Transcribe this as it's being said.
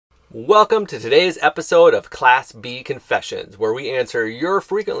Welcome to today's episode of Class B Confessions, where we answer your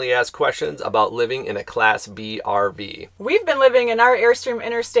frequently asked questions about living in a Class B RV. We've been living in our Airstream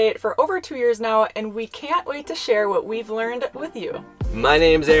Interstate for over 2 years now, and we can't wait to share what we've learned with you. My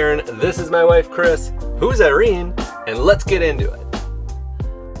name's Aaron, this is my wife Chris, who's Irene, and let's get into it.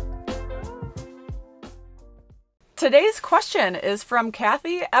 Today's question is from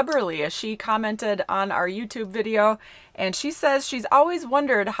Kathy Eberly. She commented on our YouTube video, and she says she's always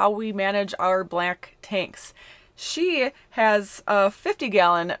wondered how we manage our black tanks. She has a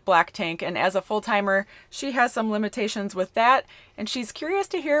 50-gallon black tank, and as a full-timer, she has some limitations with that, and she's curious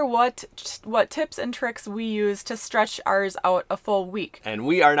to hear what tips and tricks we use to stretch ours out a full week. And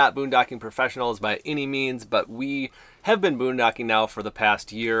we are not boondocking professionals by any means, but we have been boondocking now for the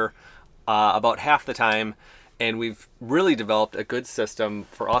past year, about half the time. And we've really developed a good system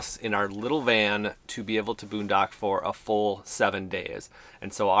for us in our little van to be able to boondock for a full 7 days.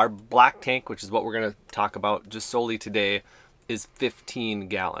 And so our black tank, which is what we're going to talk about just solely today, is 15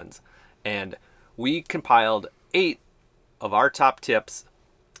 gallons. And we compiled 8 of our top tips,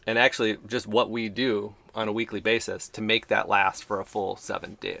 and actually just what we do on a weekly basis to make that last for a full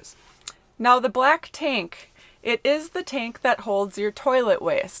 7 days. Now the black tank, it is the tank that holds your toilet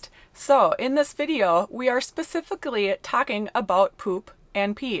waste. So in this video, we are specifically talking about poop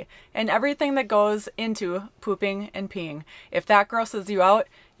and pee and everything that goes into pooping and peeing. If that grosses you out,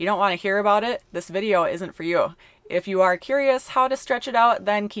 you don't want to hear about it, this video isn't for you. If you are curious how to stretch it out,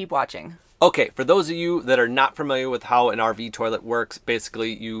 then keep watching. Okay, for those of you that are not familiar with how an RV toilet works,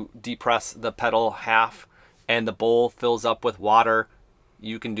 basically you depress the pedal half and the bowl fills up with water.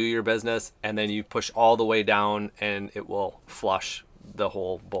 You can do your business, and then you push all the way down and it will flush the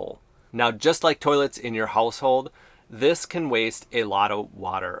whole bowl. Now, just like toilets in your household, this can waste a lot of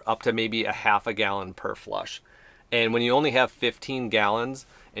water, up to maybe a half a gallon per flush. And when you only have 15 gallons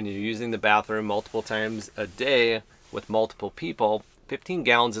and you're using the bathroom multiple times a day with multiple people, 15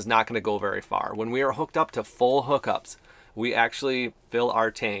 gallons is not going to go very far. When we are hooked up to full hookups, we actually fill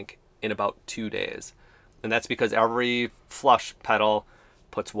our tank in about 2 days. And that's because every flush pedal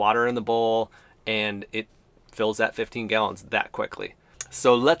puts water in the bowl and it fills that 15 gallons that quickly.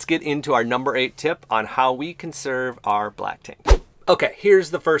 So let's get into our number 8 tip on how we conserve our black tank. Okay,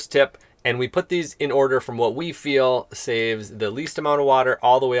 here's the first tip, and we put these in order from what we feel saves the least amount of water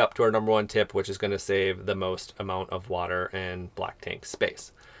all the way up to our number 1 tip, which is going to save the most amount of water and black tank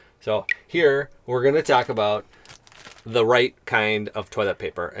space. So here we're going to talk about the right kind of toilet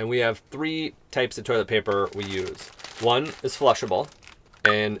paper, and we have 3 types of toilet paper we use. One is flushable,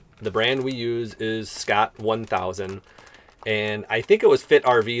 and the brand we use is Scott 1000. And I think it was Fit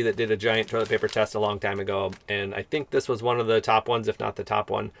RV that did a giant toilet paper test a long time ago. And I think this was one of the top ones, if not the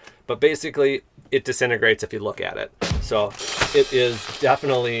top one. But basically, it disintegrates if you look at it. So it is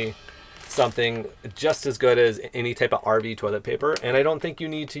definitely something just as good as any type of RV toilet paper. And I don't think you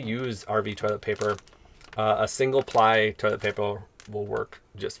need to use RV toilet paper. A single ply toilet paper will work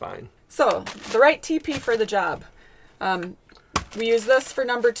just fine. So the right TP for the job. We use this for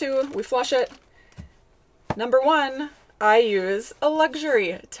number 2. We flush it. Number 1. I use a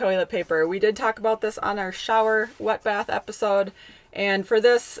luxury toilet paper. We did talk about this on our shower wet bath episode. And for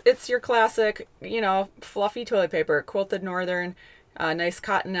this, it's your classic, fluffy toilet paper. Quilted Northern, nice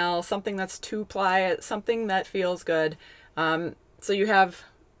cottonelle, something that's 2-ply, something that feels good. So you have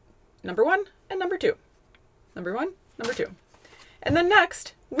number 1 and number 2. Number 1, number 2. And then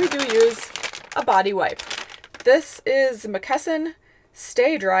next, we do use a body wipe. This is McKesson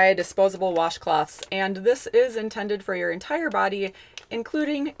Stay Dry disposable washcloths, and this is intended for your entire body,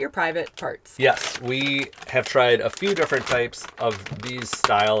 including your private parts. Yes, we have tried a few different types of these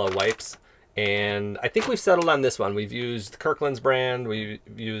style of wipes, and I think we've settled on this one. We've used Kirkland's brand, we've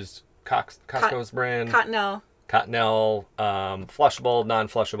used Costco's brand. Cottonelle, flushable,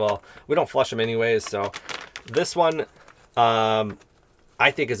 non-flushable. We don't flush them anyways, so this one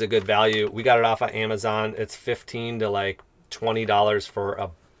I think is a good value. We got it off of Amazon. It's $15 to like $20 for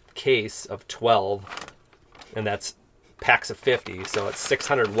a case of 12, and that's packs of 50, so it's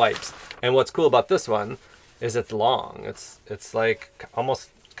 600 wipes. And what's cool about this one is it's long. It's like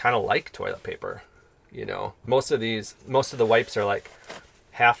almost kind of like toilet paper, most of the wipes are like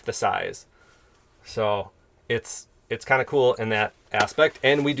half the size, so it's kind of cool in that aspect.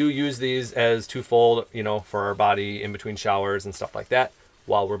 And we do use these as twofold, for our body in between showers and stuff like that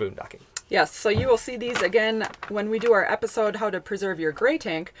while we're boondocking. Yes, so you will see these again when we do our episode, How to Preserve Your Gray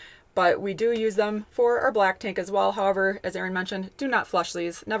Tank, but we do use them for our black tank as well. However, as Aaron mentioned, do not flush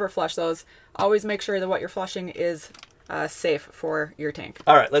these. Never flush those. Always make sure that what you're flushing is safe for your tank.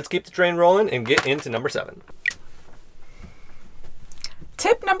 All right, let's keep the train rolling and get into number 7.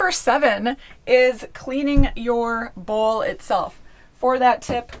 Tip number 7 is cleaning your bowl itself. For that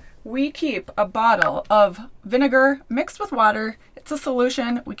tip, we keep a bottle of vinegar mixed with water. It's a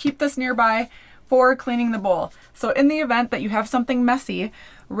solution. We keep this nearby for cleaning the bowl. So in the event that you have something messy,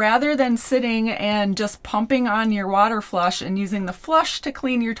 rather than sitting and just pumping on your water flush and using the flush to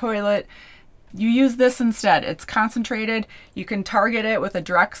clean your toilet, you use this instead. It's concentrated. You can target it with a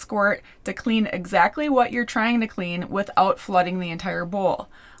direct squirt to clean exactly what you're trying to clean without flooding the entire bowl.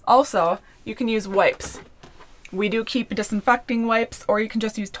 Also, you can use wipes. We do keep disinfecting wipes, or you can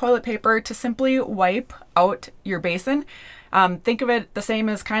just use toilet paper to simply wipe out your basin. Think of it the same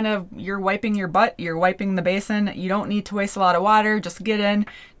as kind of you're wiping your butt, you're wiping the basin. You don't need to waste a lot of water. Just get in,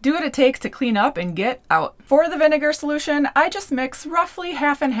 do what it takes to clean up and get out. For the vinegar solution, I just mix roughly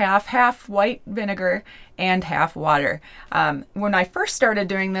half and half white vinegar and half water. When I first started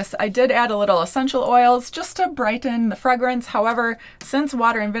doing this, I did add a little essential oils just to brighten the fragrance. However, since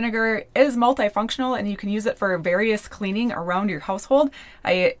water and vinegar is multifunctional and you can use it for various cleaning around your household,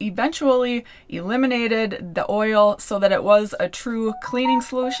 I eventually eliminated the oil so that it was a true cleaning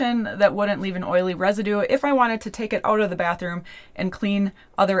solution that wouldn't leave an oily residue if I wanted to take it out of the bathroom and clean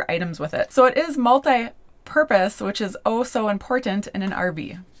other items with it. So it is multi-purpose, which is oh so important in an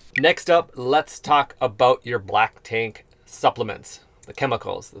RV. Next up, let's talk about your black tank supplements, the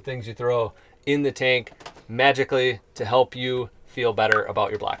chemicals, the things you throw in the tank magically to help you feel better about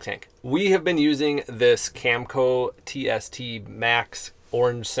your black tank. We have been using this Camco TST Max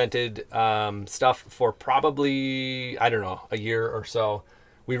orange scented stuff for probably, I don't know, a year or so.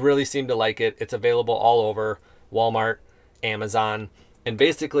 We really seem to like it. It's available all over Walmart, Amazon, and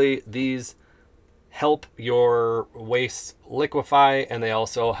basically these help your waste liquefy, and they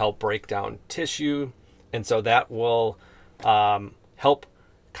also help break down tissue, and so that will help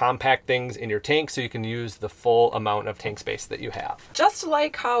compact things in your tank so you can use the full amount of tank space that you have. Just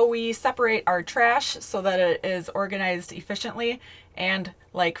like how we separate our trash so that it is organized efficiently, and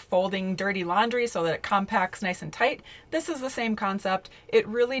like folding dirty laundry so that it compacts nice and tight, this is the same concept. It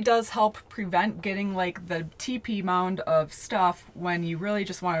really does help prevent getting like the TP mound of stuff when you really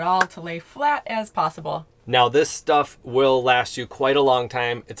just want it all to lay flat as possible. Now this stuff will last you quite a long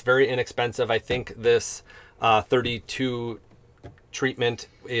time. It's very inexpensive. I think this 32 treatment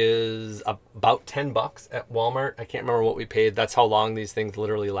is about 10 bucks at Walmart. I can't remember what we paid. That's how long these things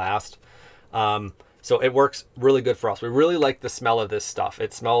literally last. So it works really good for us. We really like the smell of this stuff.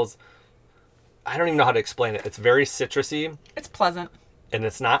 It smells, I don't even know how to explain it. It's very citrusy. It's pleasant. And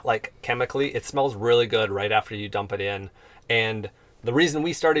it's not like chemically. It smells really good right after you dump it in. And the reason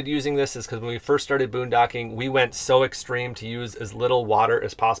we started using this is because when we first started boondocking, we went so extreme to use as little water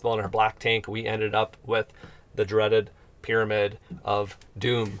as possible in our black tank. We ended up with the dreaded pyramid of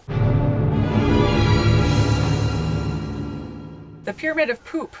doom. The pyramid of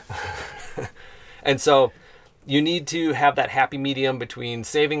poop. And so you need to have that happy medium between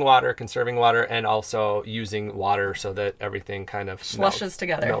saving water, conserving water, and also using water so that everything kind of melts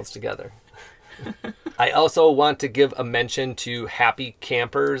together. I also want to give a mention to Happy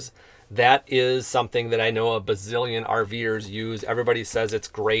Campers. That is something that I know a bazillion RVers use. Everybody says it's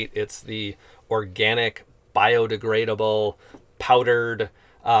great. It's the organic, biodegradable, powdered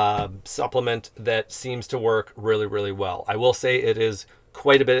supplement that seems to work really, really well. I will say it is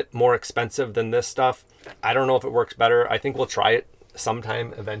quite a bit more expensive than this stuff. I don't know if it works better. I think we'll try it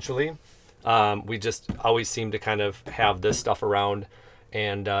sometime eventually. We just always seem to kind of have this stuff around,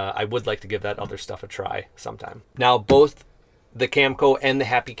 and I would like to give that other stuff a try sometime. Now, both the Camco and the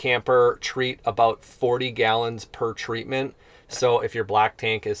Happy Camper treat about 40 gallons per treatment. So if your black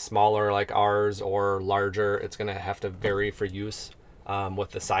tank is smaller like ours or larger, it's going to have to vary for use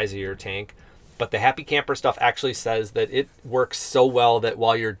with the size of your tank. But the Happy Camper stuff actually says that it works so well that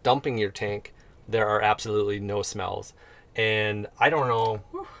while you're dumping your tank, there are absolutely no smells. And I don't know,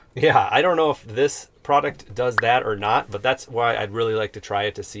 yeah, I don't know if this product does that or not, but that's why I'd really like to try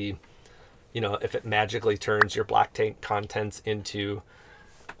it to see, you know, if it magically turns your black tank contents into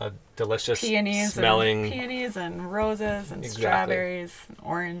a delicious smelling peonies and roses and strawberries and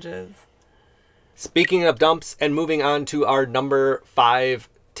oranges. Speaking of dumps, and moving on to our number 5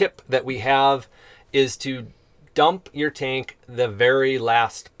 tip that we have, is to dump your tank the very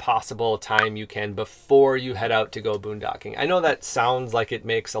last possible time you can before you head out to go boondocking. I know that sounds like it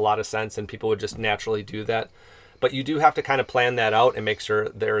makes a lot of sense and people would just naturally do that, but you do have to kind of plan that out and make sure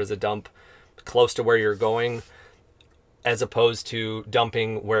there is a dump close to where you're going, as opposed to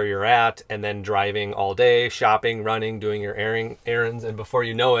dumping where you're at and then driving all day, shopping, running, doing your errands, and before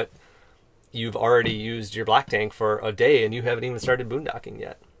you know it, you've already used your black tank for a day and you haven't even started boondocking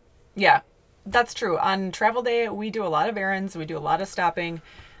yet. Yeah. That's true. On travel day, we do a lot of errands, we do a lot of stopping,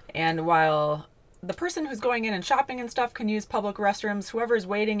 and while the person who's going in and shopping and stuff can use public restrooms, whoever's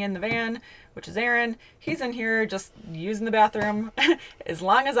waiting in the van, which is Aaron, he's in here just using the bathroom as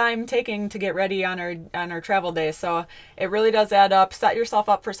long as I'm taking to get ready on our travel day. So it really does add up. Set yourself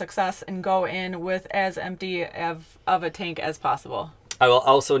up for success and go in with as empty of a tank as possible. I will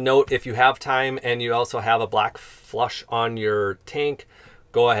also note, if you have time and you also have a black flush on your tank,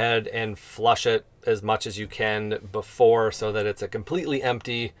 go ahead and flush it as much as you can before, so that it's a completely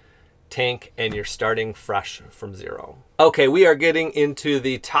empty tank and you're starting fresh from zero. Okay, we are getting into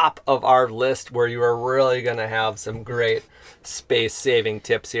the top of our list where you are really gonna have some great space saving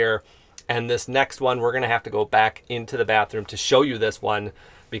tips here. And this next one, we're gonna have to go back into the bathroom to show you this one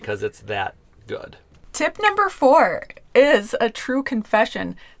because it's that good. Tip number 4 is a true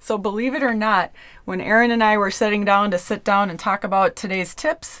confession. So believe it or not, when Aaron and I were sitting down to sit down and talk about today's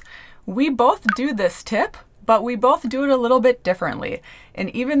tips, we both do this tip, but we both do it a little bit differently. And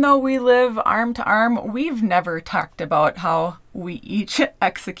even though we live arm to arm, we've never talked about how we each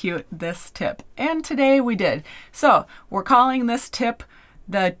execute this tip. And today we did. So we're calling this tip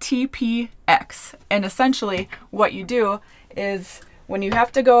the TPX. And essentially what you do is when you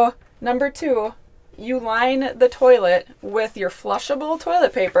have to go number 2, you line the toilet with your flushable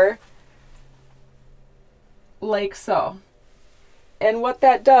toilet paper like so. And what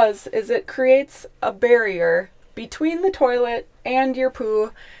that does is it creates a barrier between the toilet and your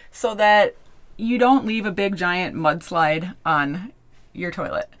poo so that you don't leave a big giant mudslide on your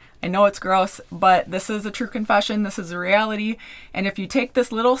toilet. I know it's gross, but this is a true confession. This is a reality. And if you take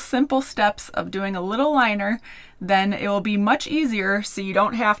this little simple steps of doing a little liner, then it will be much easier so you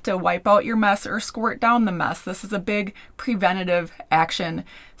don't have to wipe out your mess or squirt down the mess. This is a big preventative action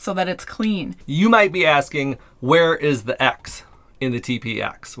so that it's clean. You might be asking, where is the X in the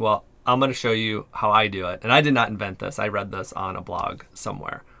TPX? Well, I'm going to show you how I do it. And I did not invent this. I read this on a blog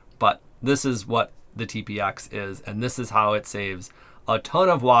somewhere. But this is what the TPX is, and this is how it saves a ton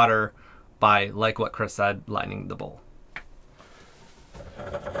of water by, like what Chris said, lining the bowl.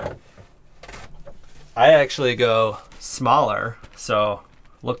 I actually go smaller, so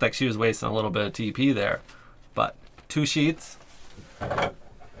looked like she was wasting a little bit of TP there. But 2 sheets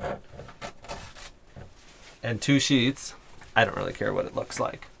and 2 sheets. I don't really care what it looks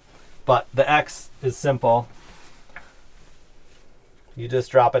like. But the X is simple. You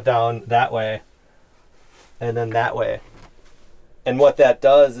just drop it down that way and then that way. And what that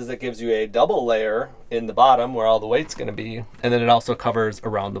does is it gives you a double layer in the bottom where all the weight's going to be, and then it also covers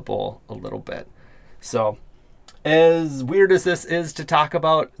around the bowl a little bit. So as weird as this is to talk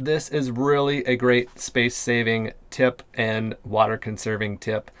about, this is really a great space saving tip and water conserving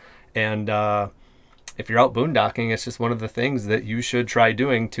tip. And if you're out boondocking, it's just one of the things that you should try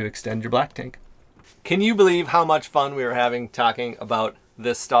doing to extend your black tank. Can you believe how much fun we were having talking about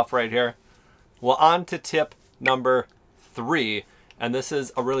this stuff right here? Well, on to tip number 3. And this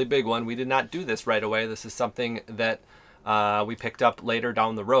is a really big one. We did not do this right away. This is something that we picked up later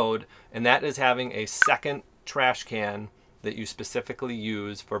down the road. And that is having a second trash can that you specifically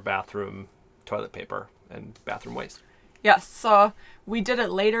use for bathroom toilet paper and bathroom waste. Yes, so we did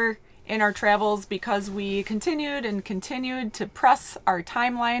it later in our travels because we continued to press our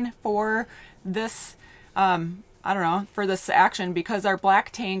timeline for this for this action, because our black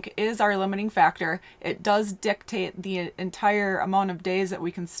tank is our limiting factor. It does dictate the entire amount of days that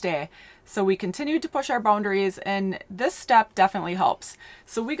we can stay. So we continued to push our boundaries, and this step definitely helps.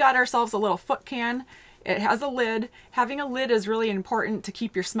 So we got ourselves a little foot can. It has a lid. Having a lid is really important to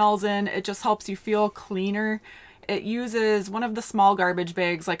keep your smells in. It just helps you feel cleaner. It uses one of the small garbage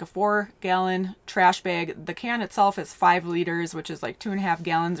bags, like a 4-gallon trash bag. The can itself is 5 liters, which is like 2.5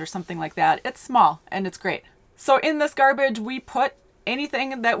 gallons or something like that. It's small and it's great. So in this garbage, we put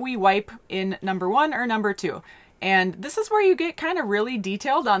anything that we wipe in number 1 or number 2. And this is where you get kind of really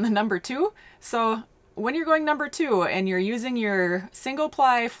detailed on the number 2. So when you're going number 2 and you're using your single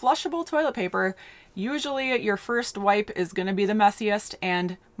ply flushable toilet paper, usually your first wipe is going to be the messiest,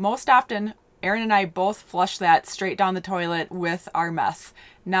 and most often Aaron and I both flush that straight down the toilet with our mess.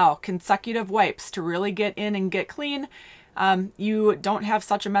 Now, consecutive wipes to really get in and get clean. You don't have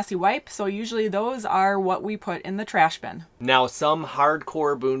such a messy wipe, so usually those are what we put in the trash bin. Now, some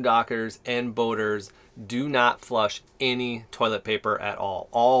hardcore boondockers and boaters do not flush any toilet paper at all.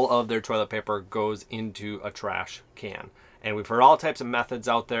 All of their toilet paper goes into a trash can. And we've heard all types of methods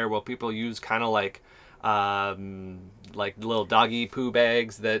out there where people use kind of like little doggy poo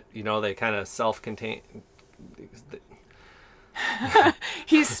bags that, you know, they kind of self-contain.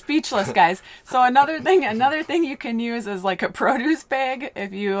 He's speechless, guys. So another thing you can use is like a produce bag.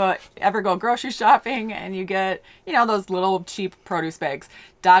 If you ever go grocery shopping and you get, you know, those little cheap produce bags.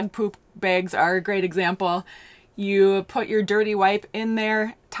 Dog poop bags are a great example. You put your dirty wipe in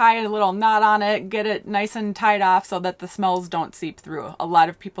there, tie a little knot on it, get it nice and tied off so that the smells don't seep through. A lot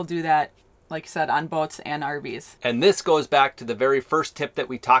of people do that, like you said, on boats and RVs. And this goes back to the very first tip that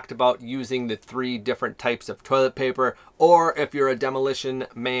we talked about, using the 3 different types of toilet paper, or if you're a Demolition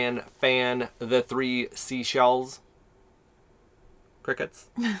Man fan, the 3 seashells. Crickets.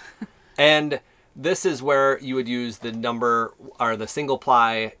 And this is where you would use the number, or the single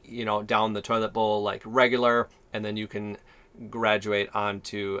ply, you know, down the toilet bowl like regular, and then you can graduate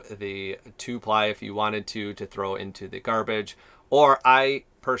onto the 2 ply if you wanted to throw into the garbage. Or I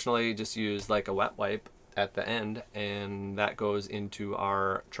personally just use like a wet wipe at the end, and that goes into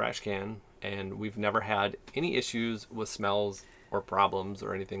our trash can, and we've never had any issues with smells or problems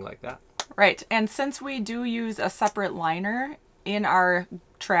or anything like that. Right. And since we do use a separate liner in our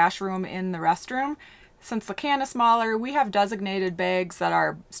trash room in the restroom, since the can is smaller, we have designated bags that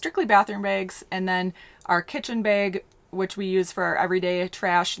are strictly bathroom bags, and then our kitchen bag, which we use for our everyday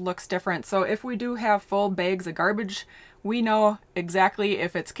trash, looks different. So if we do have full bags of garbage, we know exactly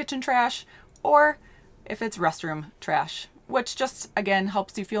if it's kitchen trash or if it's restroom trash, which just, again,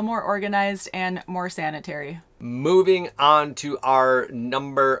 helps you feel more organized and more sanitary. Moving on to our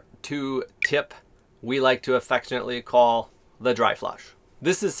number 2 tip, we like to affectionately call the dry flush.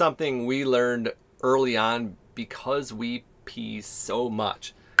 This is something we learned early on because we pee so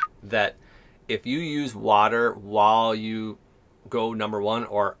much that if you use water while you go number 1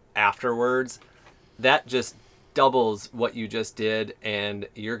 or afterwards, that just doubles what you just did, and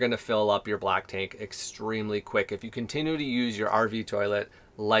you're going to fill up your black tank extremely quick if you continue to use your RV toilet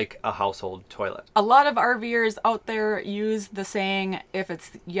like a household toilet. A lot of RVers out there use the saying, if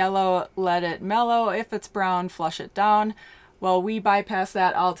it's yellow, let it mellow. If it's brown, flush it down. Well, we bypass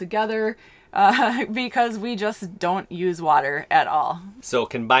that altogether because we just don't use water at all. So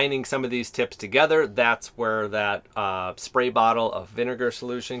combining some of these tips together, that's where that spray bottle of vinegar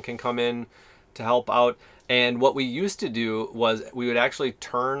solution can come in to help out. And what we used to do was we would actually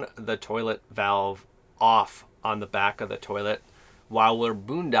turn the toilet valve off on the back of the toilet while we're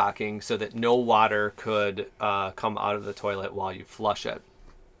boondocking so that no water could come out of the toilet while you flush it.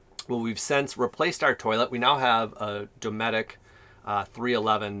 Well, we've since replaced our toilet. We now have a Dometic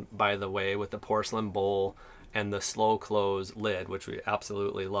 311, by the way, with the porcelain bowl and the slow close lid, which we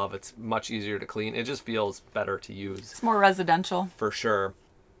absolutely love. It's much easier to clean. It just feels better to use. It's more residential. For sure.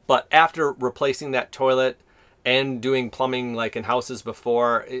 But after replacing that toilet and doing plumbing like in houses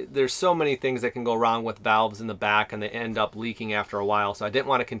before, there's so many things that can go wrong with valves in the back, and they end up leaking after a while. So I didn't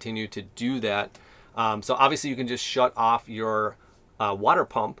want to continue to do that. So obviously you can just shut off your water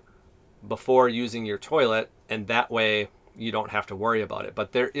pump before using your toilet, and that way you don't have to worry about it.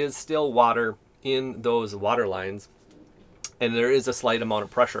 But there is still water in those water lines, and there is a slight amount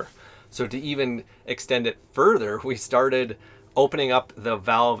of pressure. So to even extend it further, we started opening up the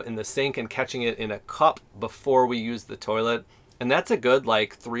valve in the sink and catching it in a cup before we use the toilet. And that's a good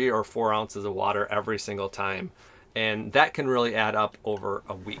like 3 or 4 ounces of water every single time. And that can really add up over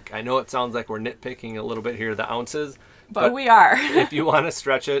a week. I know it sounds like we're nitpicking a little bit here, the ounces. But we are. If you want to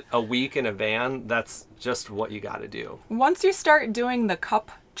stretch it a week in a van, that's just what you got to do. Once you start doing the cup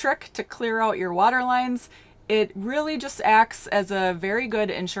trick to clear out your water lines, it really just acts as a very good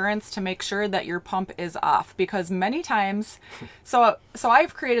insurance to make sure that your pump is off, because many times, so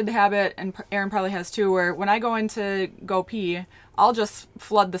I've created the habit, and Aaron probably has too, where when I go in to go pee, I'll just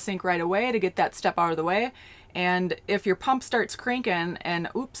flood the sink right away to get that step out of the way. And if your pump starts cranking and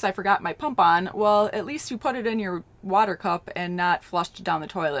oops, I forgot my pump on, well, at least you put it in your water cup and not flushed down the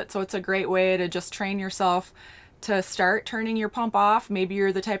toilet. So it's a great way to just train yourself to start turning your pump off. Maybe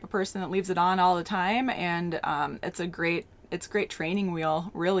you're the type of person that leaves it on all the time, and it's a great training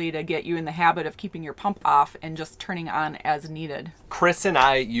wheel, really, to get you in the habit of keeping your pump off and just turning on as needed. Chris and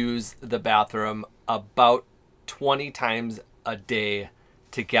I use the bathroom about 20 times a day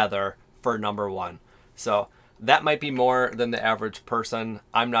together for number 1. So that might be more than the average person.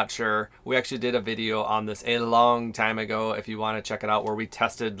 I'm not sure. We actually did a video on this a long time ago, if you want to check it out, where we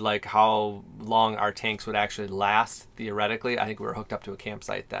tested like how long our tanks would actually last theoretically. I think we were hooked up to a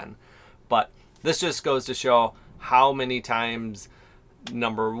campsite then. But this just goes to show how many times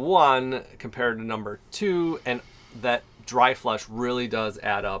number 1 compared to number 2, and that dry flush really does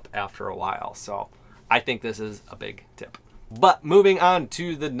add up after a while. So I think this is a big tip. But moving on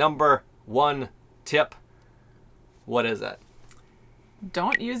to the number 1 tip. What is it?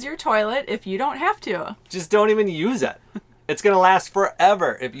 Don't use your toilet if you don't have to. Just don't even use it. It's going to last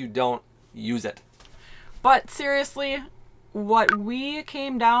forever if you don't use it. But seriously, what we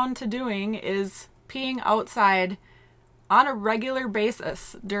came down to doing is peeing outside on a regular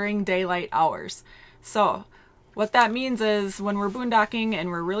basis during daylight hours. So what that means is when we're boondocking and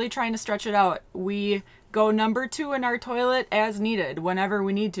we're really trying to stretch it out, we go number 2 in our toilet as needed whenever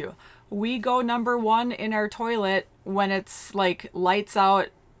we need to. We go number 1 in our toilet when it's like lights out,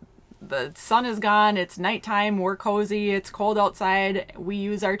 the sun is gone, it's nighttime, we're cozy, it's cold outside. We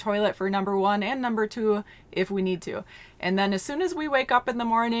use our toilet for number 1 and number 2 if we need to. And then as soon as we wake up in the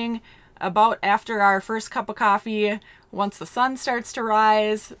morning, about after our first cup of coffee, once the sun starts to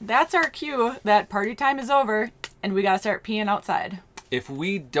rise, that's our cue that party time is over and we gotta start peeing outside. If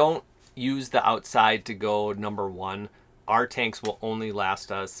we don't use the outside to go number 1, our tanks will only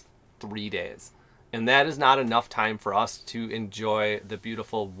last us 3 days. And that is not enough time for us to enjoy the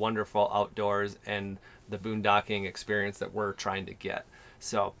beautiful, wonderful outdoors and the boondocking experience that we're trying to get.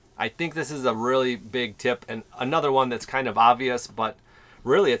 So I think this is a really big tip, and another one that's kind of obvious, but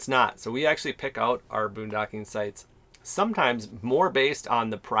really it's not. So we actually pick out our boondocking sites sometimes more based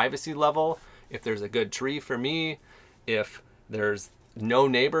on the privacy level. If there's a good tree for me, if there's no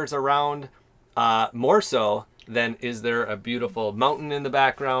neighbors around, more so than is there a beautiful mountain in the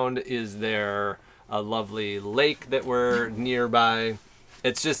background? Is there a lovely lake that we're nearby?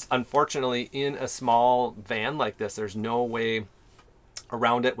 It's just, unfortunately, in a small van like this, there's no way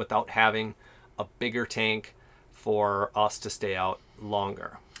around it without having a bigger tank for us to stay out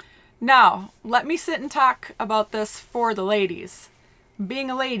longer. Now, let me sit and talk about this for the ladies. Being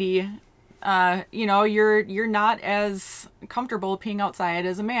a lady, you know, you're not as comfortable peeing outside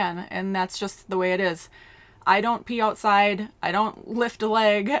as a man, and that's just the way it is. I don't pee outside. I don't lift a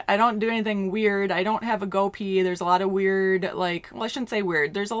leg. I don't do anything weird. I don't have a go pee. There's a lot of weird, like, well, I shouldn't say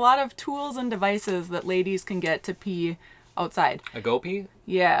weird. There's a lot of tools and devices that ladies can get to pee outside. A go pee?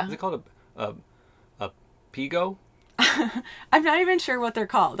 Yeah. Is it called a pee-go? I'm not even sure what they're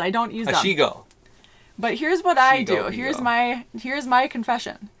called. I don't use them. A she-go. But here's what I do. She-go. Here's my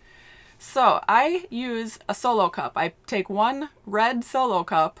confession. So I use a solo cup. I take one red solo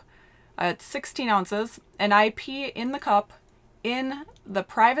cup. It's 16 ounces, and I pee in the cup in the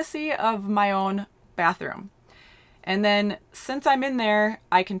privacy of my own bathroom. And then since I'm in there,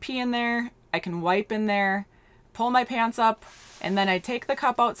 I can pee in there, I can wipe in there, pull my pants up, and then I take the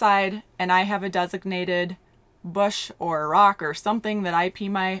cup outside and I have a designated bush or rock or something that I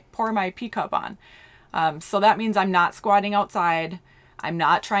pour my pee cup on. So that means I'm not squatting outside. I'm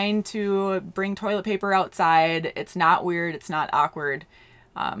not trying to bring toilet paper outside. It's not weird. It's not awkward.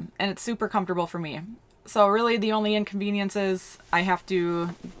 And it's super comfortable for me. So really the only inconvenience is I have to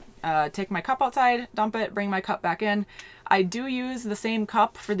take my cup outside, dump it, bring my cup back in. I do use the same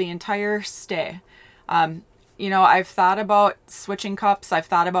cup for the entire stay. You know, I've thought about switching cups. I've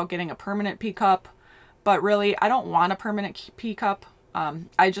thought about getting a permanent pee cup, but really I don't want a permanent pee cup.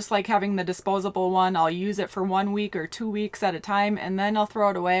 I just like having the disposable one. I'll use it for 1 week or 2 weeks at a time, and then I'll throw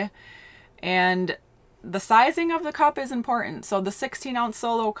it away. And the sizing of the cup is important. So the 16-ounce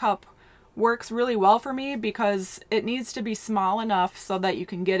solo cup works really well for me because it needs to be small enough so that you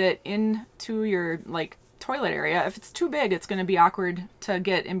can get it into your like toilet area. If it's too big, it's going to be awkward to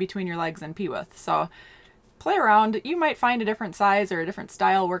get in between your legs and pee with. So play around. You might find a different size or a different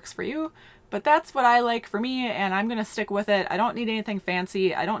style works for you, but that's what I like for me, and I'm going to stick with it. I don't need anything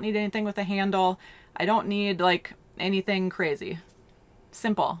fancy. I don't need anything with a handle. I don't need like anything crazy.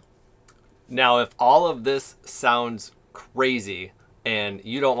 Simple. Now, if all of this sounds crazy and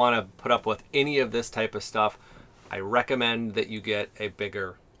you don't want to put up with any of this type of stuff, I recommend that you get a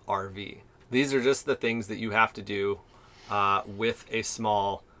bigger RV. These are just the things that you have to do with a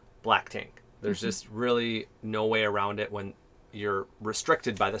small black tank. There's just really no way around it when you're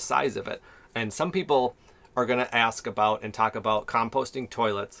restricted by the size of it. And some people are going to ask about and talk about composting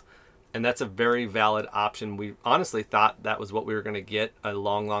toilets. And that's a very valid option. We honestly thought that was what we were going to get a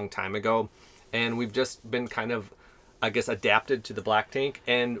long, long time ago. And we've just been kind of, I guess, adapted to the black tank,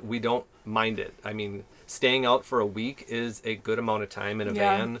 and we don't mind it. I mean, staying out for a week is a good amount of time in a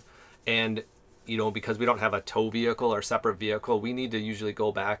van. And, you know, because we don't have a tow vehicle or separate vehicle, we need to usually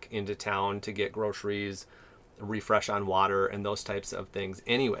go back into town to get groceries, refresh on water, and those types of things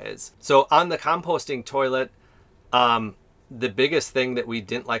anyways. So on the composting toilet, the biggest thing that we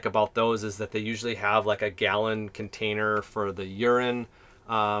didn't like about those is that they usually have like a gallon container for the urine.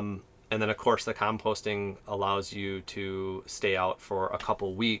 And then of course the composting allows you to stay out for a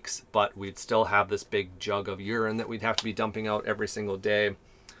couple weeks, but we'd still have this big jug of urine that we'd have to be dumping out every single day.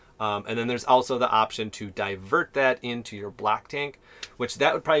 And then there's also the option to divert that into your black tank, which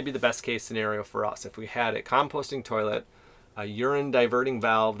that would probably be the best case scenario for us. If we had a composting toilet a urine diverting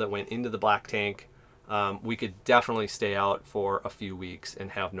valve that went into the black tank, we could definitely stay out for a few weeks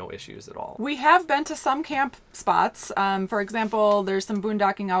and have no issues at all. We have been to some camp spots. For example, there's some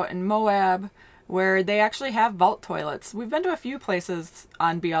boondocking out in Moab where they actually have vault toilets. We've been to a few places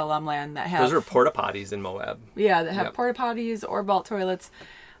on BLM land that have... Those are porta potties in Moab. Yeah, that have Yep. porta potties or vault toilets.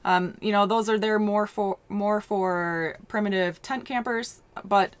 You know, those are there more for primitive tent campers,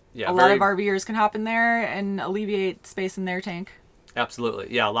 but Yeah, a lot of RVers can hop in there and alleviate space in their tank.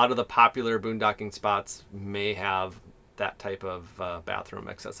 Absolutely. Yeah, a lot of the popular boondocking spots may have that type of bathroom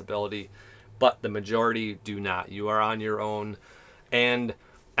accessibility, but the majority do not. You are on your own. And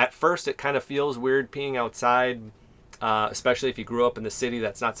at first it kind of feels weird peeing outside, especially if you grew up in the city.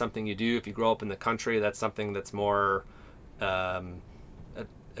 That's not something you do. If you grow up in the country, that's something that's more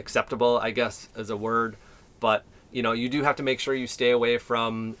acceptable, I guess, as a word. But you know, you do have to make sure you stay away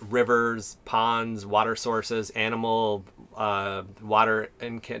from rivers, ponds, water sources, animal water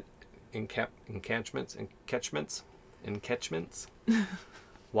encatchments,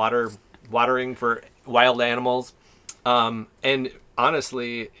 watering for wild animals. And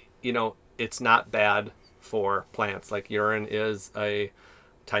honestly, you know, it's not bad for plants. Like urine is a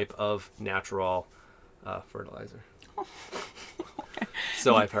type of natural fertilizer.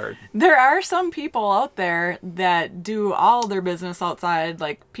 So I've heard. There are some people out there that do all their business outside,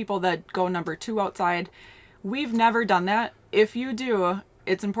 like people that go number 2 outside. We've never done that. If you do,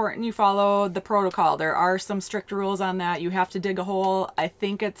 it's important you follow the protocol. There are some strict rules on that. You have to dig a hole. I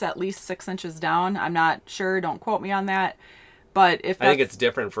think it's at least 6 inches down. I'm not sure. Don't quote me on that. But if I think it's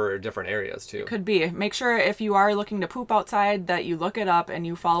different for different areas too. Could be. Make sure if you are looking to poop outside that you look it up and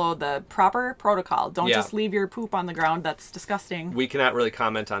you follow the proper protocol. Don't just leave your poop on the ground. That's disgusting. We cannot really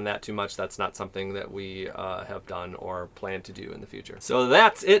comment on that too much. That's not something that we have done or plan to do in the future. So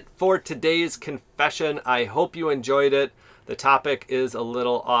that's it for today's confession. I hope you enjoyed it. The topic is a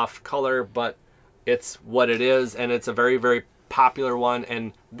little off color, but it's what it is, and it's a very, very popular one.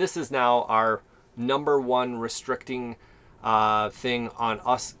 And this is now our #1 restricting thing on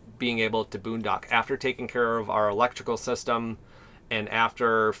us being able to boondock. After taking care of our electrical system and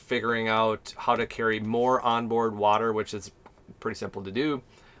after figuring out how to carry more onboard water, which is pretty simple to do,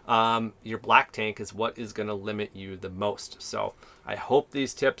 your black tank is what is going to limit you the most. So I hope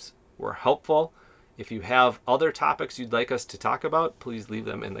these tips were helpful. If you have other topics you'd like us to talk about, please leave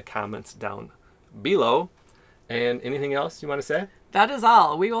them in the comments down below. And anything else you want to say? That is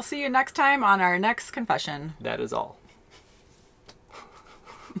all. We will see you next time on our next confession. That is all.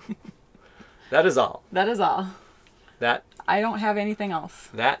 That is all. That is all. That I don't have anything else.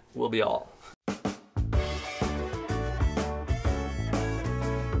 That will be all.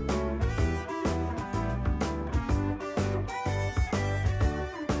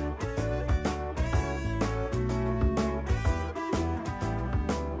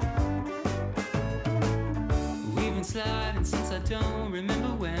 We've been sliding since I don't remember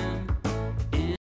when.